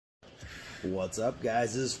What's up,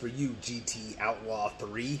 guys? This is for you, GT Outlaw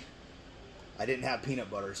 3. I didn't have peanut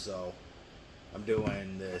butter, so I'm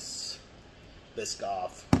doing this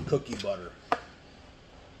Biscoff cookie butter.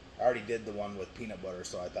 I already did the one with peanut butter,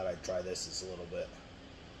 so I thought I'd try this. It's a little bit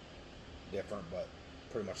different, but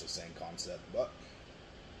pretty much the same concept. But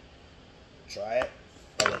try it.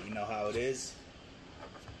 I'll let you know how it is.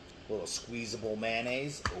 A little squeezable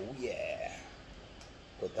mayonnaise. Oh yeah.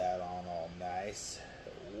 Put that on all nice.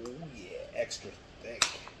 Oh yeah. Extra thick.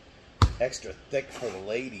 Extra thick for the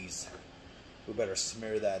ladies. We better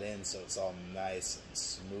smear that in so it's all nice and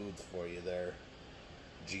smooth for you there.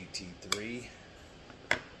 GT3.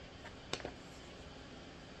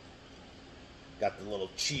 Got the little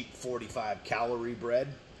cheap 45 calorie bread.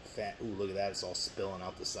 Ooh, look at that. It's all spilling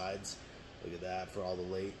out the sides. Look at that for all the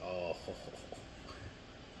late. Oh.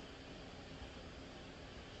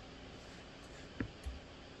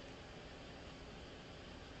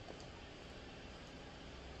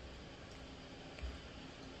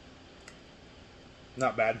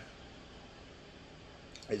 Not bad.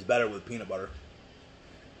 It's better with peanut butter.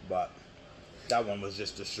 But that one was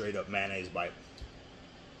just a straight up mayonnaise bite.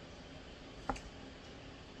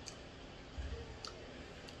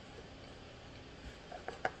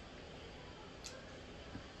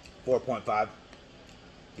 .4.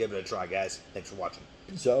 Give it a try, guys. Thanks for watching.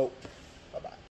 So